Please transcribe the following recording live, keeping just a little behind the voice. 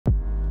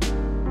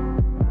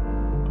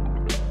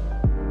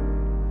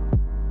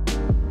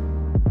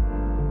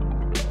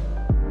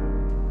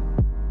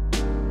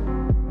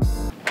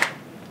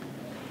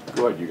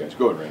Go ahead, you guys.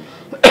 Go ahead,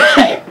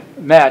 Randy.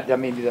 Matt, I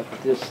mean,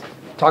 just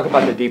talk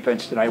about the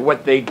defense tonight.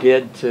 What they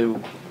did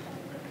to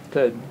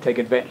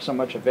take so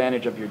much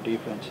advantage of your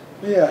defense.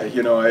 Yeah,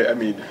 you know, I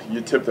mean,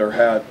 you tip their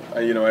hat.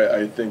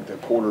 I think the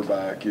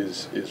quarterback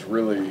is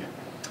really.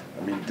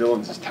 I mean,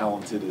 Dylan's as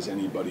talented as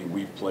anybody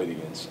we've played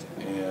against,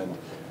 and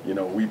you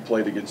know, we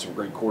played against some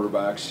great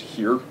quarterbacks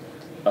here,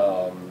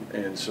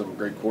 and some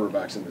great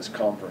quarterbacks in this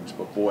conference.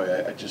 But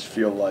boy, I just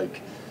feel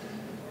like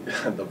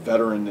the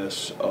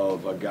veteranness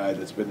of a guy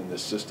that's been in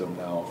this system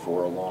now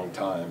for a long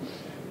time,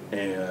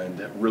 and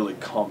really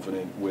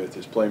confident with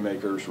his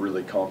playmakers,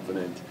 really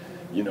confident,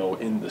 you know,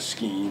 in the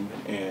scheme,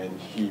 and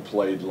he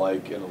played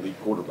like an elite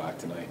quarterback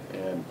tonight.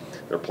 And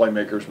their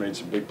playmakers made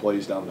some big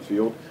plays down the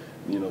field.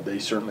 You know, they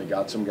certainly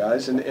got some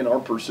guys, and our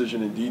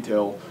precision and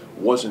detail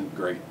wasn't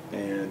great.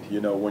 And you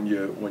know, when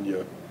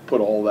you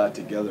put all that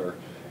together,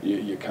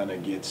 you kind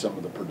of get some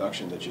of the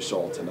production that you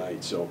saw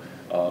tonight. So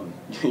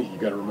you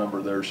got to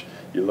remember,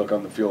 you look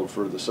on the field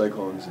for the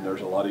Cyclones, and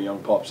there's a lot of young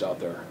pups out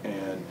there.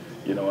 And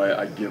you know,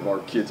 I give our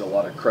kids a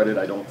lot of credit.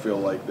 I don't feel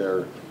like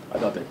I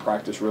thought they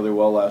practiced really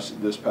well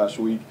this past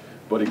week.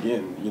 But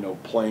again, you know,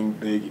 playing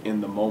big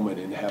in the moment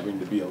and having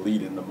to be a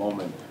lead in the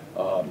moment.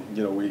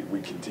 You know,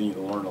 we continue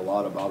to learn a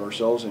lot about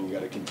ourselves, and you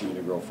got to continue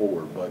to grow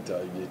forward. But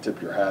you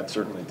tip your hat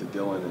certainly to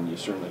Dylan, and you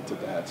certainly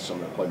tip the hat to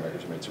some of the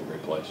playmakers who made some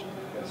great plays.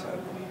 You guys had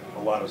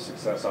a lot of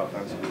success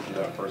offensively through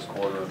that first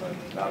quarter, and then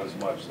not as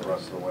much the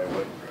rest of the way.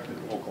 What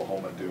did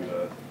Oklahoma do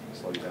to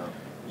slow you down?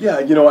 Yeah,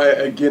 you know,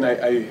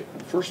 I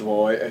first of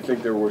all, I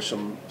think there were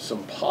some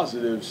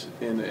positives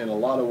in a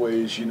lot of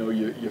ways. You know,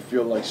 you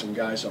feel like some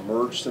guys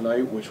emerged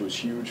tonight, which was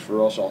huge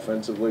for us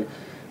offensively.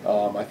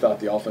 I thought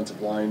the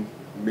offensive line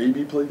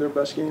maybe played their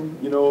best game,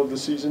 you know, of the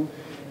season.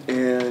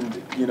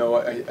 And, you know,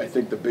 I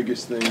think the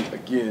biggest thing,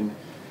 again,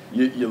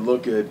 you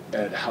look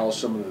at how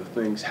some of the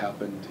things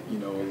happened, you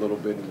know, a little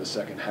bit in the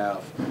second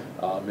half,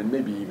 and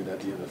maybe even at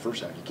the end of the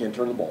first half. You can't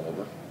turn the ball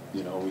over.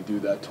 You know, we do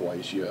that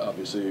twice. You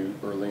obviously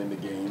early in the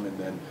game, and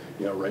then,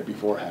 you know, right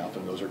before half,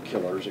 and those are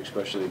killers,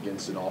 especially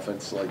against an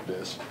offense like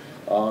this.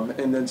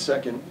 And then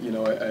second, you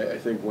know, I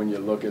think when you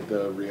look at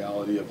the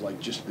reality of like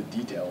just the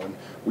detail, and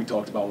we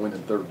talked about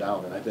winning third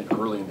down, and I think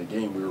early in the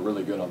game we were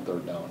really good on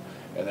third down.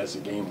 And as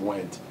the game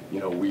went, you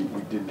know, we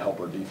didn't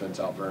help our defense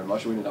out very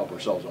much. We didn't help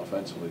ourselves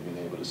offensively being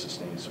able to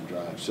sustain some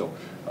drives. So,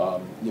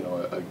 you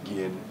know,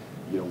 again,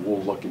 you know,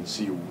 we'll look and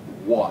see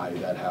why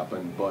that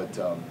happened, but.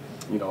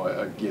 You know,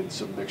 again,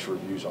 some mixed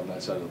reviews on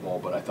that side of the ball,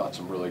 but I thought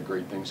some really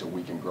great things that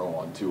we can grow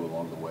on too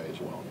along the way as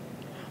well.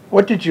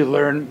 What did you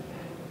learn?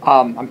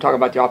 I'm talking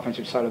about the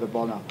offensive side of the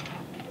ball now.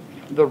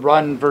 The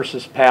run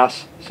versus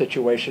pass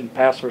situation,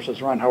 pass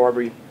versus run,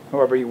 however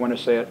you want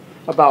to say it,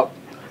 about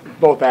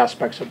both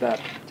aspects of that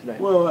today.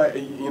 Well,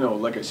 you know,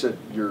 like I said,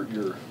 you're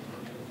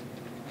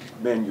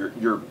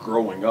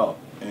growing up,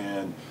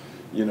 and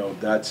you know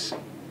that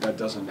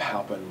doesn't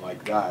happen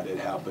like that. It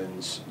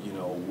happens, you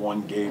know,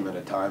 one game at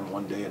a time,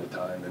 one day at a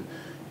time. And,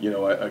 you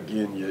know,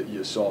 again,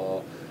 you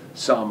saw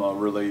Sama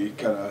really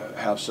kind of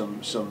have some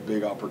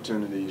big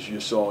opportunities. You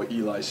saw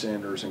Eli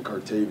Sanders and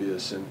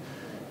Cartavius. And,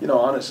 you know,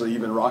 honestly,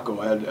 even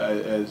Rocco had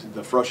as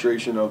the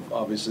frustration of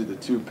obviously the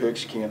 2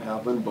 picks can't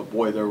happen. But,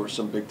 boy, there were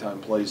some big-time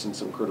plays and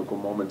some critical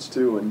moments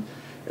too.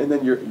 And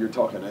then you're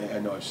talking, I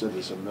know I've said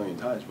this a million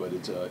times, but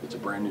it's a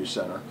brand-new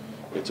center.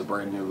 It's a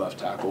brand-new left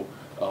tackle.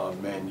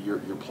 Man, you're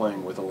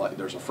playing with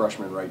there's a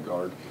freshman right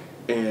guard,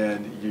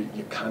 and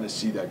you kind of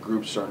see that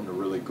group starting to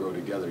really grow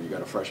together. You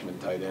got a freshman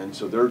tight end,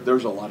 so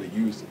there's a lot of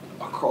youth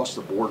across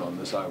the board on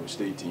this Iowa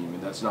State team,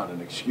 and that's not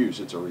an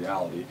excuse, it's a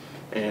reality.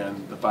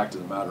 And the fact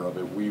of the matter of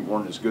it, we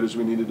weren't as good as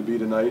we needed to be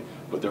tonight,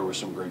 but there was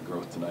some great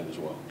growth tonight as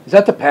well. Is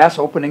that the pass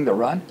opening the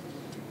run?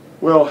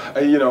 Well,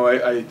 you know,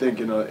 I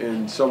think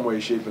in some way,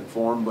 shape, and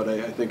form, but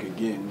I think,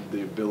 again,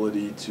 the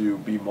ability to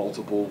be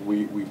multiple,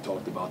 we've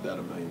talked about that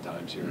a million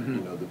times here. Mm-hmm.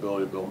 You know, the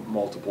ability to build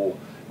multiple,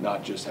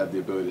 not just have the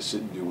ability to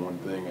sit and do one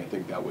thing. I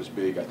think that was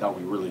big. I thought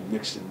we really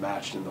mixed and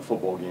matched in the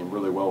football game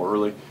really well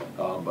early,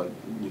 but,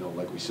 you know,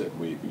 like we said,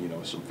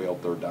 some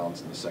failed third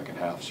downs in the second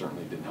half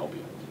certainly didn't help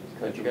you.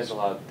 Coach, you guys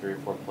allowed 3 or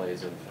 4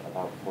 plays of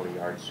about 40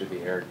 yards through the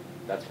air.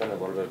 That's been a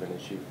little bit of an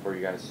issue for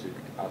you guys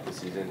throughout the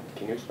season.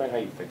 Can you explain how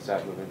you fix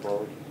that moving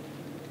forward?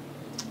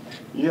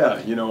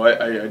 Yeah, you know,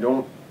 I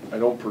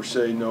don't per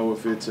se know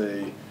if it's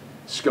a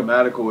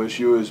schematical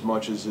issue as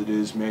much as it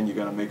is, man, you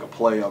got to make a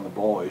play on the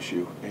ball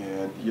issue.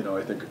 And, you know,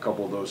 I think a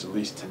couple of those, at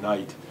least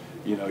tonight,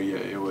 you know,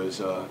 it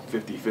was a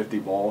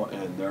 50-50 ball,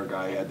 and their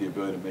guy had the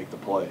ability to make the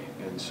play.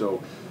 And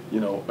so, you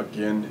know,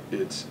 again,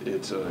 it's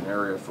an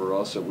area for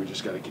us that we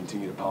just got to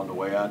continue to pound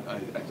away at. I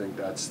think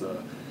that's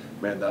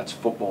that's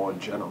football in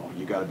general.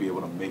 You got to be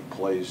able to make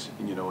plays,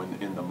 you know,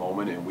 in the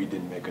moment, and we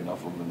didn't make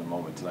enough of them in the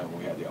moment tonight when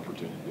we had the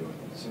opportunity to do it.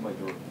 It seemed like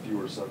there were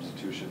fewer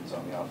substitutions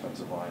on the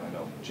offensive line. I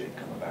know Jake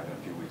coming back in a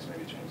few weeks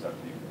maybe changed that.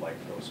 Do you like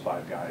those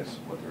 5 guys,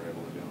 what they're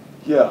able to do?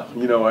 Yeah,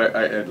 you know,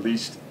 I at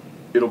least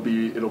it'll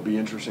be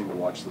interesting to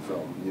watch the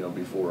film, you know,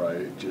 before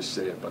I just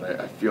say it. But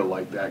I feel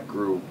like that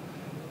group,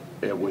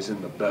 it was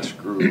in the best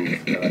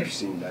groove that I've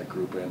seen that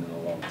group in a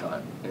long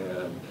time.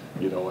 And,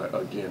 you know,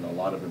 again, a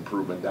lot of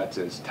improvement. That's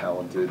as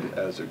talented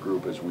as a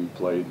group as we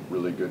played,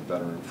 really good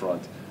veteran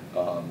front.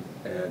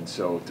 And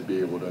so to be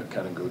able to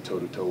kind of go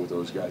toe-to-toe with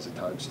those guys at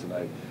times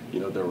tonight, you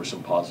know, there were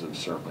some positives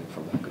certainly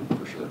from that group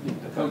for sure.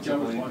 Coach, I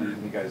was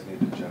wondering, you guys need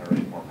to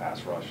generate more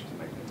pass rush to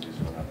make things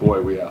easier.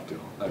 Boy, we have to.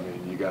 I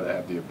mean, you got to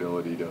have the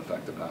ability to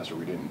affect the passer.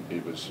 We didn't.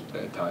 It was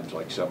at times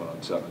like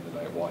 7-on-7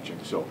 tonight watching.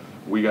 So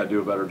we got to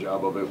do a better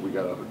job of it. We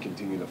got to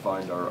continue to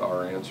find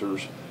our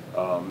answers.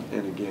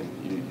 And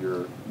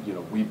again, you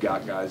know, we've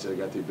got guys that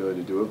got the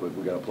ability to do it, but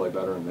we got to play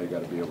better, and they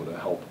got to be able to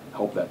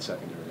help that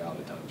secondary out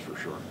at times for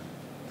sure.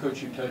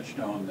 Coach, you touched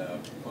on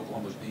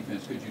Oklahoma's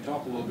defense. Could you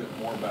talk a little bit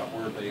more about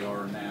where they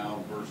are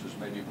now versus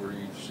maybe where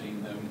you've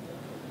seen them?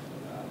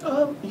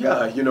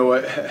 Yeah, you know,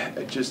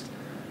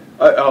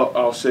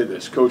 I'll say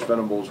this: Coach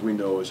Venables, we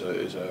know, is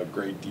a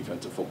great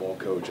defensive football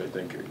coach. I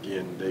think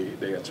again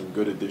they had some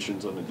good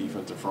additions on the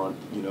defensive front,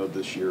 you know,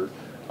 this year,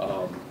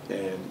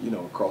 and you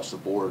know, across the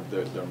board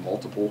they're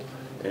multiple,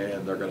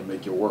 and they're going to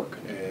make you work.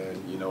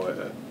 And you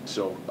know,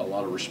 so a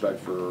lot of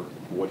respect for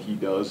what he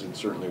does and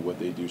certainly what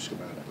they do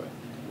schematically.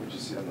 Did you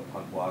see on the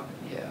punt block?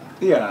 Yeah.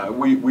 Yeah,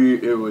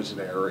 it was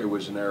an error. It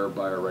was an error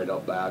by our right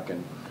out back,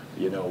 and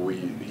you know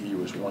he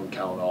was one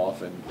count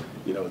off, and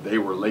you know they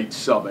were late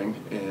subbing,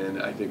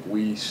 and I think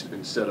we,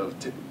 instead of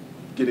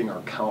getting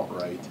our count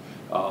right,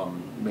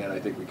 man, I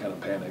think we kind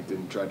of panicked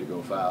and tried to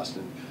go fast,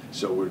 and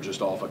so we're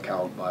just off a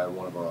count by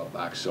one of our out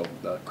backs. So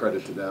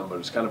credit to them, but it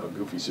was kind of a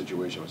goofy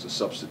situation. It was a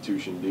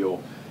substitution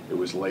deal. It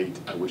was late.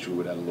 I wish we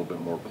would have had a little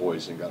bit more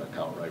poise and got our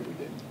count right. We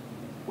didn't.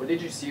 What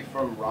did you see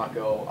from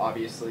Rocco?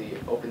 Obviously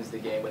opens the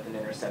game with an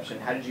interception.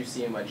 How did you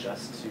see him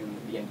adjust to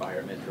the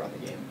environment throughout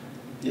the game?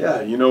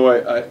 Yeah, you know,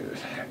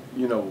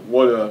 you know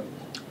what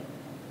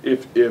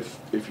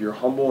if you're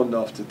humble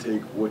enough to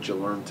take what you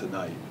learned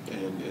tonight,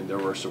 and there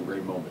were some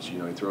great moments. You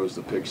know, he throws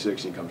the pick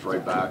six, he comes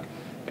right back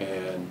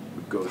and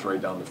goes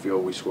right down the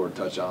field. We score a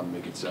touchdown and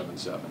make it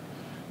 7-7.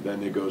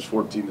 Then it goes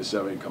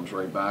 14-7, he comes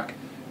right back.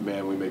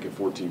 Man, we make it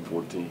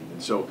 14-14.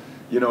 And so,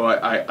 you know,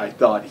 I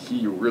thought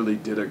he really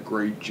did a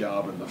great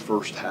job in the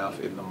first half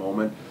in the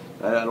moment.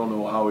 I don't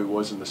know how he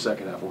was in the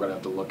second half. We're going to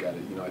have to look at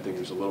it. You know, I think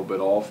he was a little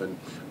bit off, and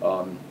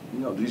you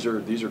know, these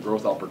are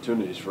growth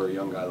opportunities for a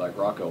young guy like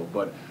Rocco.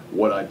 But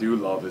what I do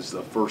love is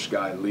the first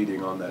guy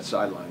leading on that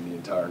sideline the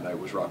entire night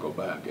was Rocco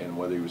Beck, and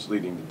whether he was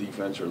leading the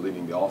defense or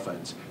leading the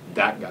offense,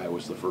 that guy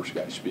was the first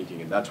guy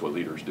speaking, and that's what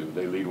leaders do.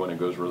 They lead when it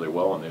goes really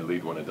well, and they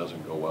lead when it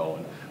doesn't go well,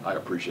 and I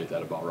appreciate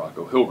that about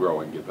Rocco. He'll grow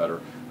and get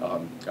better.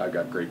 I've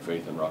got great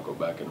faith in Rocco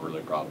Beck and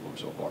really proud of him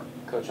so far.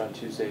 Coach, on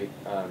Tuesday,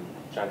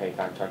 John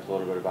Haycock talked a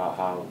little bit about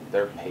how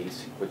their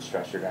pace would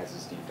stress your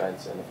guys'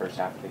 defense. In the first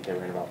half, I think they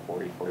ran about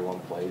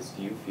 41 plays.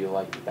 Do you feel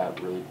like that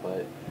really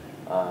put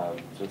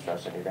some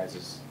stress on your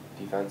guys'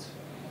 defense?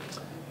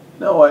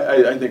 No,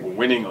 I think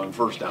winning on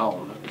first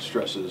down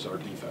stresses our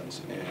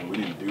defense, and we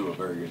didn't do a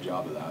very good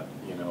job of that.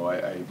 You know,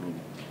 I mean,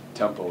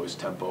 tempo is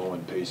tempo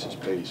and pace is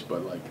pace,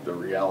 but like the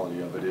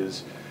reality of it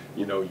is,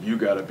 you know, you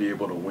got to be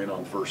able to win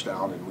on first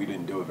down, and we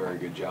didn't do a very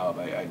good job.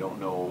 I don't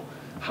know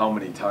how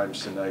many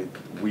times tonight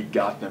we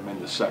got them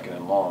into second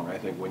and long. I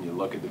think when you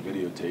look at the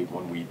videotape,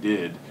 when we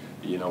did,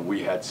 you know,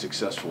 we had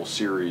successful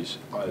series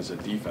as a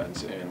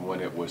defense, and when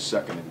it was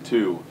 2nd and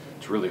 2,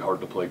 it's really hard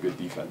to play good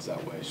defense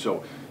that way.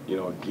 So, you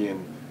know,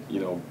 again,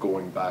 you know,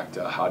 going back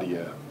to how do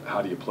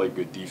you play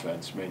good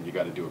defense, man, you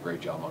got to do a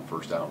great job on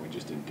first down. We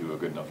just didn't do a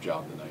good enough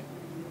job tonight.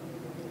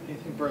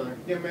 Anything further?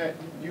 Yeah, Matt,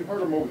 you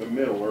heard him over the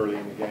middle early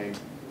in the game,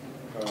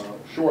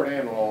 short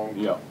and long.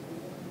 Yeah.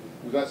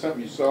 Was that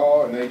something you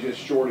saw and they just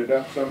shorted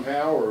up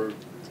somehow, or?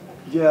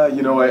 Yeah,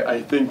 you know,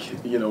 I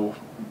think, you know,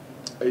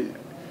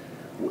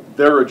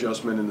 their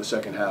adjustment in the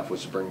second half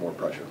was to bring more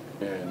pressure,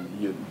 and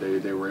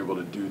they were able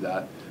to do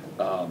that.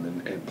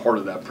 And part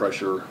of that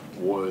pressure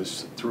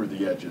was through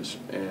the edges.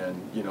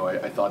 And, you know,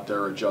 I thought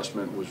their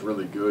adjustment was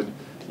really good.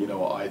 You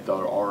know, I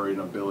thought our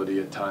inability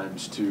at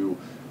times to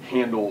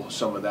handle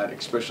some of that,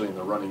 especially in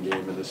the running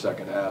game in the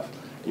second half,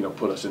 you know,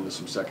 put us into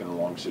some second and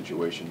long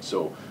situations.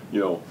 So, you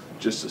know,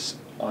 just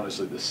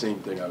honestly the same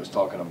thing I was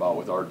talking about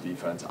with our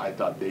defense. I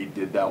thought they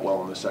did that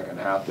well in the second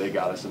half. They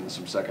got us into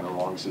some second and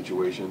long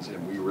situations,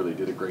 and we really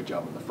did a great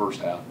job in the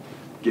first half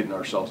getting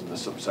ourselves into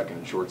some second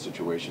and short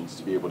situations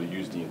to be able to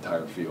use the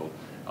entire field.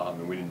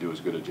 And we didn't do as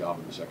good a job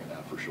in the second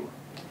half for sure.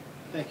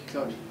 Thank you,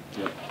 Coach.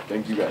 Yeah,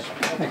 thank you guys.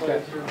 Thanks,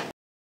 guys.